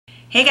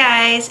Hey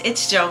guys,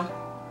 it's Joe.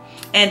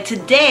 And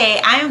today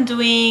I am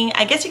doing,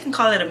 I guess you can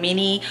call it a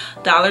mini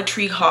Dollar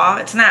Tree haul.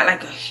 It's not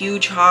like a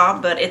huge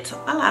haul, but it's a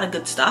lot of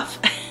good stuff.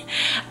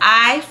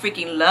 I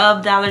freaking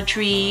love Dollar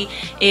Tree.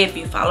 If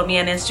you follow me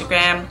on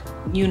Instagram,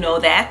 you know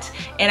that.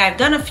 And I've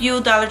done a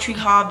few Dollar Tree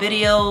haul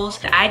videos.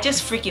 I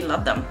just freaking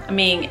love them. I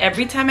mean,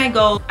 every time I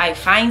go, I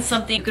find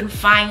something. You can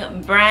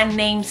find brand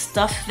name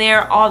stuff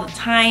there all the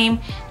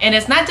time. And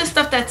it's not just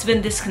stuff that's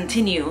been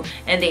discontinued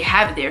and they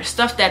have it there.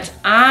 Stuff that's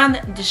on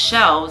the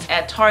shelves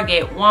at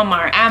Target,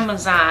 Walmart,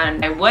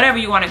 Amazon, whatever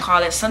you want to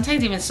call it.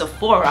 Sometimes even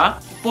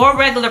Sephora for a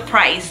regular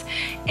price.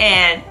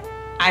 And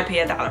I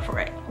pay $1 for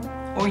it.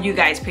 Or you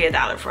guys pay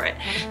 $1 for it.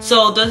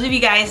 So those of you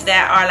guys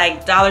that are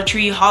like Dollar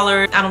Tree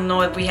haulers, I don't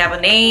know if we have a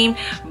name,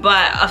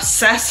 but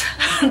obsessed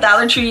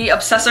Dollar Tree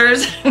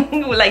obsessors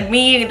like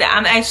me,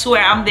 I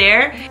swear I'm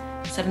there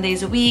 7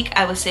 days a week.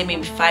 I would say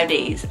maybe 5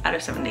 days out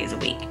of 7 days a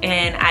week,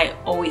 and I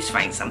always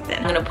find something.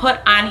 I'm gonna put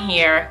on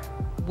here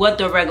what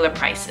the regular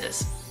price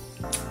is.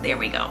 There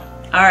we go.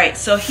 All right,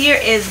 so here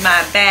is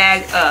my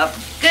bag of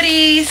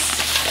goodies,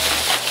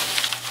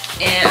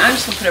 and I'm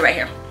just gonna put it right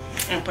here.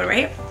 I'm gonna put it right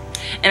here.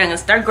 And I'm gonna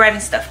start grabbing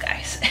stuff,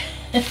 guys.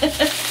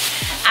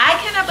 I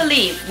cannot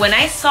believe when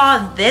I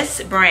saw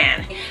this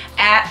brand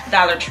at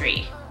Dollar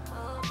Tree.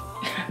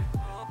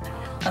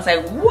 I was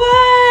like,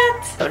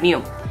 what? So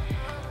new.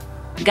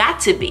 Got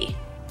to be.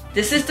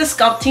 This is the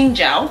sculpting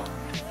gel.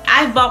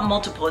 I bought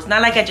multiple. It's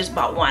not like I just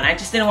bought one. I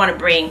just didn't want to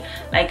bring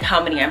like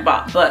how many I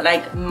bought. But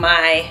like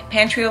my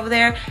pantry over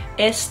there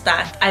is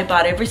stocked. I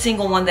bought every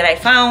single one that I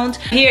found.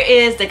 Here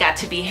is the Got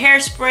to Be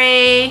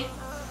hairspray.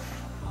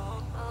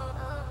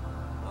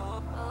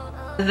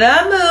 The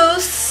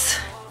mousse.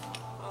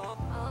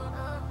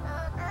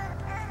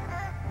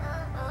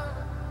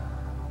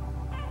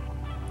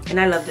 And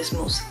I love this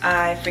mousse.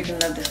 I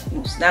freaking love this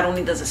mousse. Not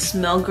only does it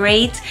smell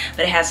great,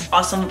 but it has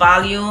awesome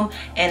volume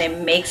and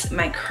it makes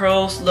my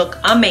curls look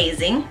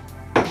amazing.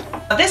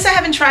 This I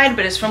haven't tried,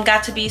 but it's from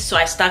Got to Be, so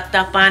I stocked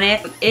up on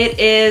it. It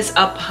is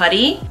a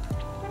putty.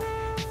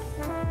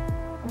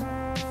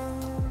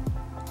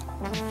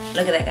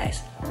 Look at that,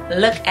 guys.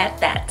 Look at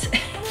that.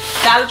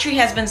 Dollar Tree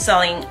has been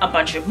selling a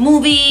bunch of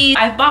movies.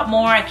 I've bought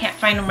more. I can't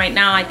find them right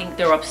now. I think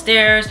they're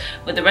upstairs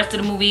with the rest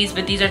of the movies,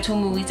 but these are two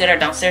movies that are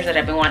downstairs that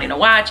I've been wanting to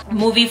watch.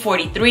 Movie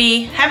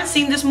 43. Haven't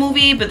seen this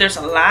movie, but there's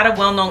a lot of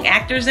well-known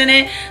actors in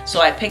it,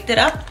 so I picked it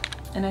up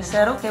and I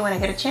said, okay, when I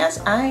get a chance,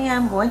 I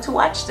am going to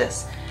watch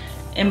this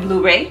in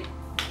Blu-ray.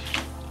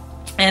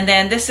 And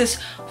then this is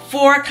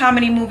 4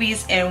 comedy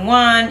movies in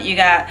one. You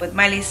got with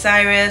Miley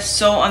Cyrus,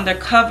 So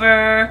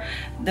Undercover,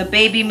 The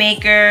Baby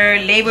Maker,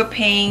 Labor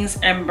Pains,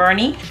 and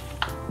Bernie.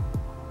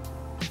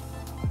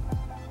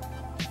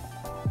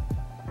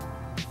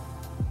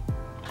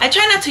 I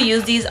try not to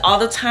use these all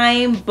the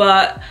time,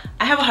 but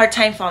I have a hard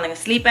time falling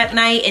asleep at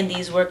night, and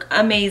these work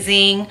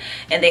amazing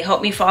and they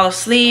help me fall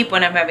asleep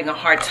when I'm having a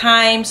hard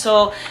time.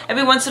 So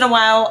every once in a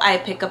while I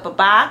pick up a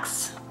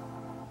box.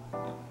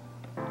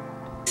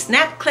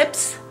 Snap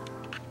clips.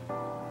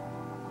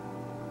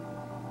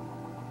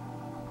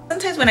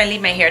 Sometimes when I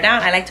leave my hair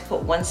down, I like to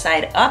put one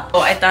side up. So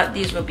I thought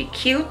these would be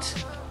cute.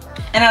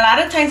 And a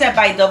lot of times I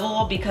buy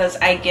double because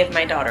I give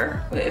my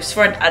daughter, it's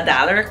for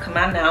 $1, come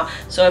on now.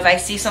 So if I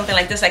see something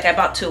like this, like I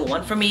bought 2,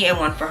 one for me and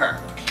one for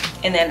her.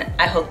 And then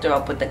I hooked her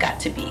up with the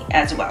Got to Be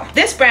as well.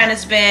 This brand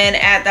has been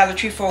at Dollar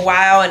Tree for a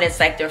while, and it's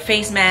like their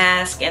face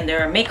mask and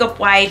their makeup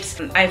wipes.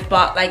 I've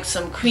bought like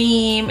some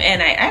cream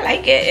and I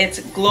like it. It's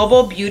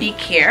Global Beauty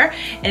Care,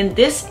 and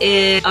this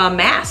is a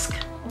mask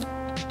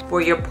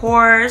for your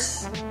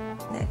pores.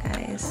 That,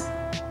 guys.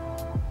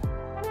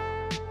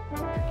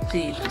 So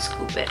you can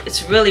scoop it.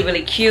 It's really,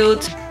 really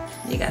cute.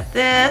 You got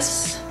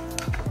this,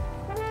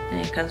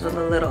 and it comes with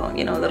a little,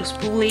 you know, a little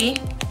spoolie.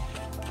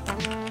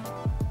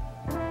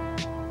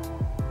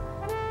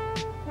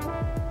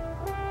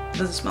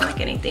 Doesn't smell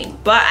like anything,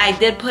 but I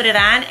did put it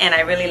on and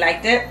I really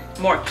liked it.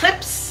 More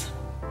clips.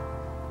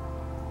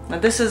 Now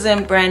this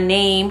isn't brand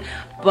name,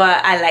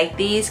 but I like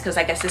these because,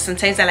 like I said,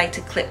 sometimes I like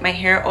to clip my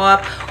hair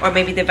up or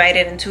maybe divide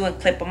it in 2 and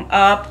clip them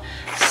up.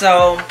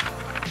 So,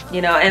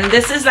 you know, and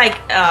this is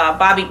like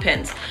bobby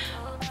pins.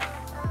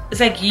 It's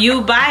like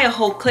you buy a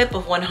whole clip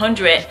of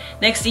 100,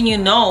 next thing you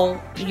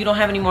know, you don't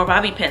have any more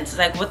bobby pins. It's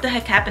like, what the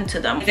heck happened to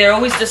them? They're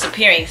always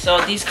disappearing,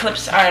 so these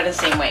clips are the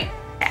same way.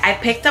 I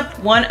picked up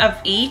one of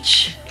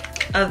each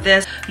of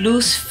this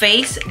loose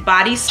face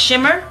body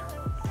shimmer.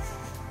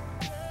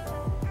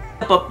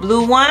 A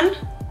blue one,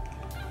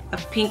 a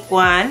pink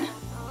one,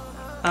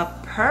 a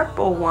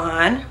purple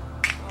one,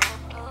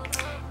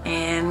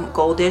 and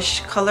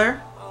goldish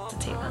color. The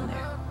tape on there.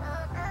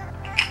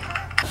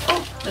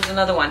 Oh, there's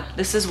another one.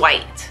 This is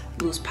white.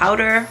 Loose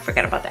powder.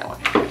 Forget about that one.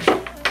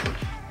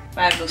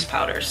 5 loose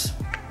powders.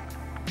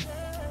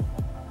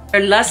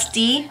 They're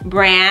Lusty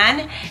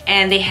brand,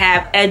 and they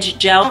have Edge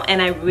Gel,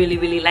 and I really,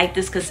 really like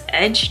this because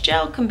Edge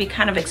Gel can be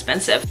kind of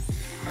expensive.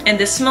 And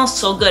this smells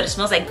so good. It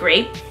smells like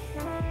grape.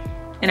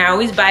 And I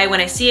always buy it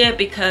when I see it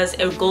because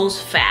it goes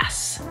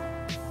fast.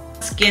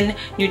 skin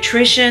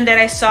nutrition that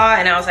I saw,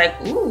 and I was like,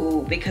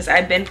 ooh, because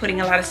I've been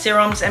putting a lot of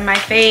serums in my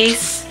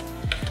face.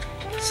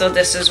 So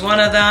this is one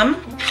of them.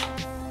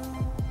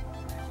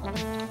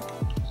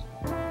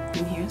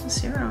 And here's the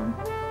serum.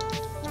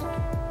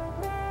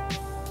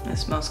 It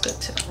smells good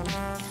too.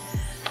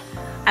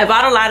 I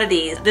bought a lot of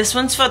these. This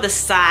one's for the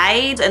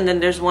sides, and then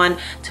there's one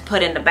to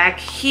put in the back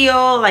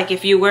heel, like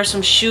if you wear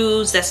some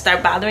shoes that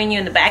start bothering you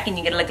in the back and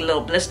you get like a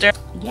little blister.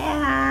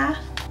 Yeah.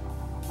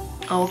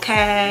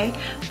 Okay.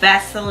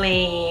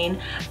 Vaseline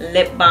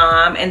lip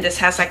balm, and this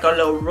has like a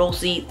little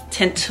rosy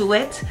tint to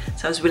it.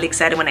 So I was really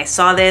excited when I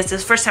saw this.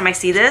 This is the first time I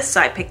see this, so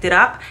I picked it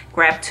up.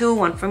 Grabbed two,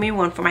 one for me,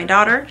 one for my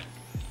daughter.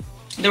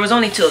 There was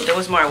only two. If there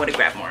was more, I would have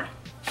grabbed more.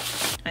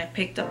 I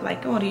picked up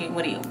like, what do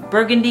you,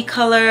 burgundy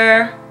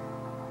color.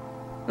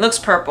 Looks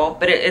purple,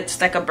 but it's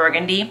like a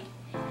burgundy.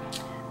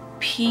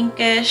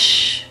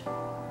 Pinkish.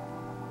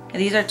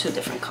 And these are two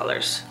different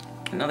colors.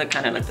 I know they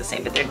kind of look the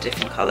same, but they're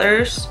different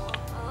colors.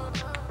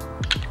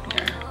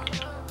 Here.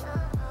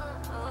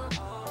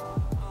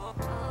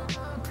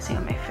 You can see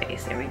on my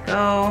face. There we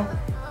go.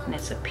 And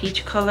it's a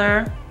peach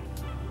color.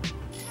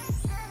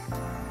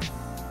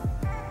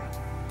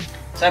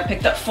 So I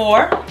picked up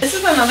 4. This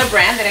is another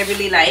brand that I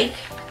really like.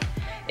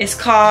 It's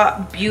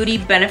called Beauty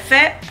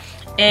Benefit.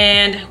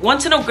 And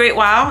once in a great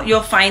while,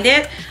 you'll find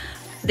it.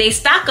 They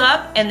stock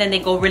up and then they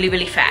go really,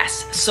 really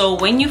fast. So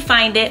when you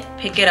find it,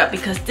 pick it up,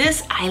 because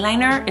this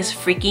eyeliner is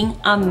freaking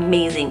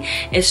amazing.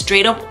 It's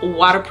straight up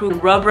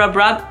waterproof. Rub, rub,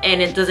 rub,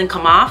 and it doesn't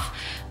come off.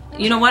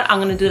 You know what? I'm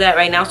gonna do that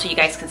right now so you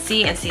guys can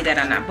see and see that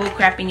I'm not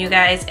bullcrapping you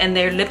guys. And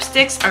their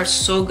lipsticks are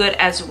so good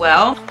as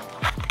well.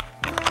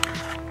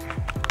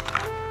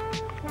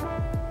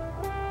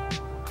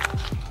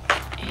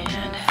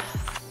 And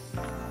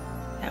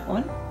that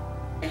one.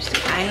 There's the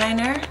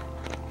eyeliner.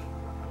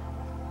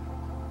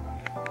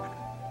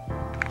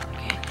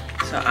 Okay,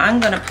 so I'm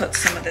gonna put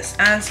some of this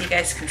on so you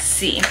guys can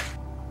see.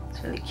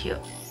 It's really cute.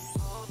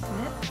 Isn't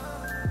it?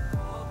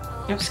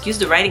 Oh, excuse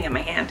the writing in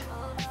my hand.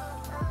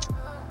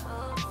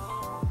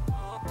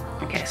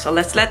 Okay, so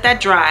let's let that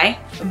dry.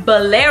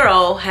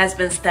 Bolero has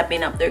been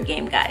stepping up their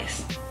game,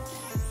 guys.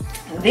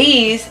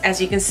 These,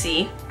 as you can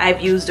see,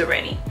 I've used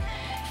already.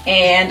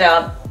 And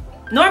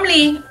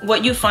normally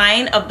what you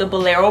find of the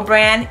Bolero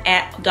brand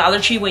at Dollar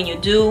Tree when you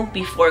do,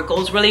 before it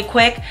goes really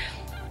quick,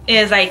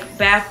 is like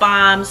bath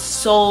bombs,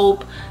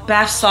 soap,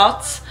 bath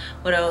salts,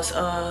 what else,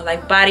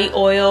 like body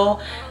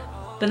oil,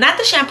 but not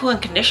the shampoo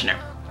and conditioner.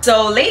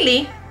 So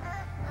lately,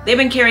 they've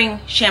been carrying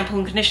shampoo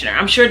and conditioner.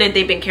 I'm sure that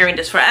they've been carrying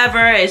this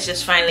forever. It's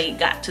just finally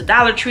got to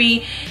Dollar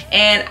Tree,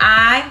 and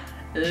I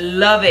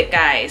love it,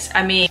 guys.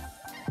 I mean,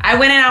 I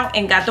went out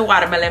and got the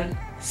watermelon.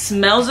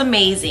 Smells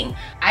amazing.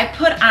 I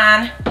put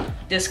on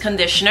this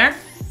conditioner.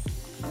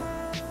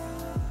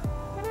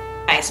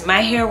 Guys,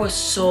 my hair was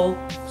so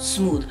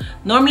smooth.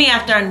 Normally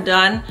after I'm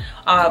done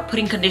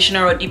putting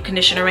conditioner or deep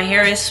conditioner, my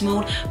hair is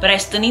smooth, but I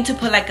still need to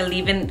put like a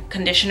leave-in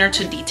conditioner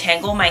to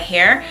detangle my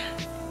hair.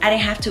 I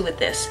didn't have to with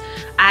this.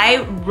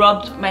 I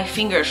rubbed my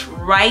fingers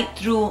right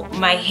through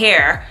my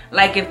hair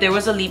like if there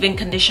was a leave-in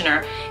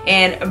conditioner,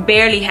 and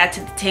barely had to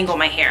detangle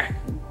my hair.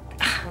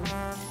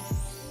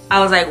 I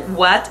was like,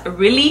 what,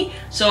 really?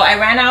 So I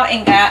ran out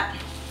and got,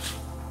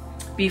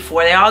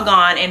 before they're all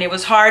gone, and it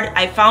was hard.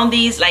 I found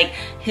these like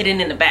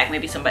hidden in the back.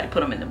 Maybe somebody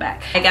put them in the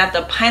back. I got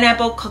the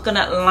pineapple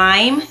coconut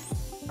lime.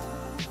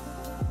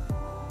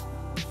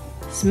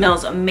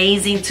 Smells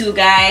amazing too,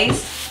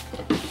 guys.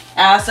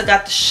 I also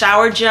got the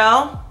shower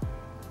gel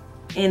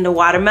in the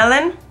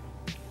watermelon.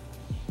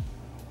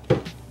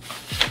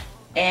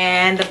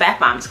 And the bath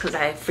bombs, because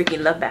I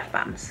freaking love bath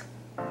bombs.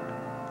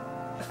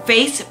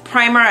 Face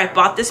primer, I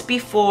bought this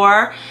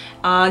before.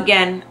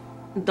 Again,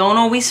 don't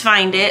always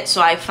find it,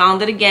 so I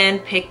found it again,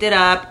 picked it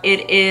up.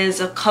 It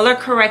is a color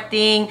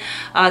correcting,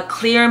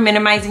 clear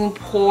minimizing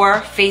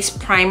pore face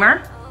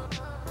primer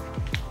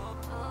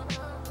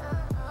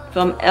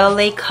from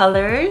LA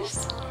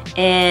Colors,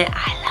 and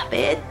I love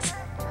it.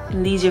 It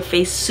leaves your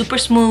face super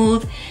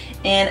smooth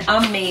and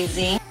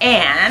amazing.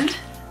 And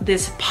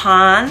this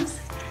Pond's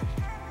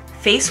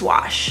face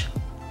wash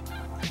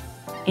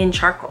in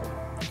charcoal.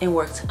 It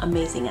works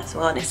amazing as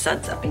well, and it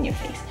suds up in your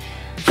face.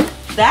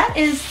 That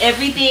is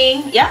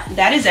everything. Yeah,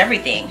 that is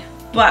everything.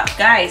 But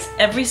guys,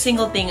 every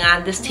single thing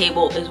on this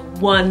table is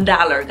 $1,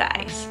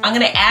 guys. I'm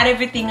gonna add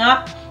everything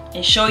up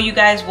and show you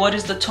guys what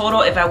is the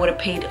total if I would have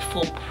paid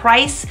full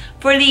price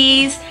for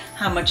these,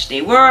 how much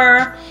they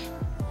were.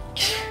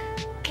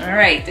 All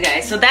right,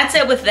 guys, so that's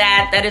it with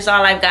that. That is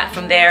all I've got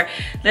from there.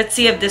 Let's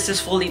see if this is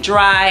fully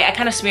dry. I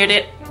kind of smeared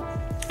it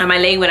on my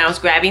leg when I was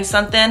grabbing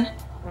something.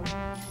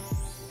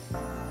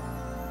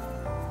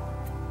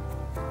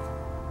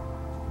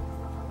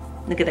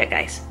 Look at that,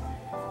 guys.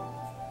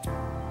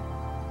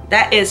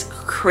 That is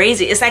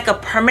crazy. It's like a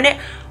permanent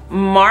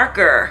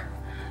marker.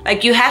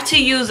 Like you have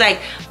to use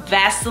like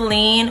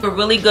Vaseline, a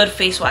really good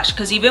face wash,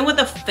 because even with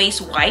a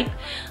face wipe,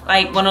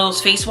 like one of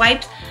those face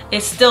wipes,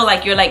 it's still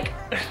like you're like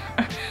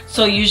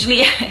so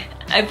usually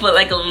I put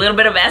like a little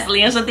bit of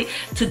Vaseline or something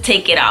to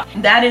take it off.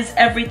 That is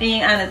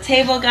everything on the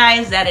table,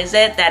 guys. That is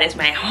it. That is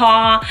my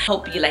haul.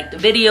 Hope you liked the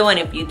video, and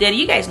if you did,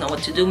 you guys know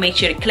what to do. Make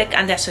sure to click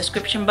on that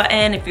subscription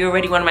button. If you're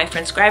already one of my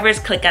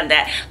friendscribers, click on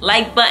that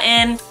like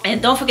button,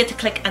 and don't forget to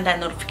click on that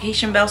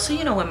notification bell so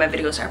you know when my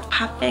videos are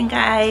popping,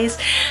 guys.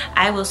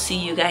 I will see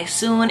you guys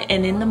soon,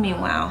 and in the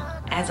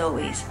meanwhile, as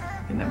always,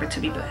 remember to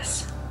be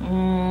blessed.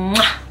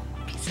 Mwah!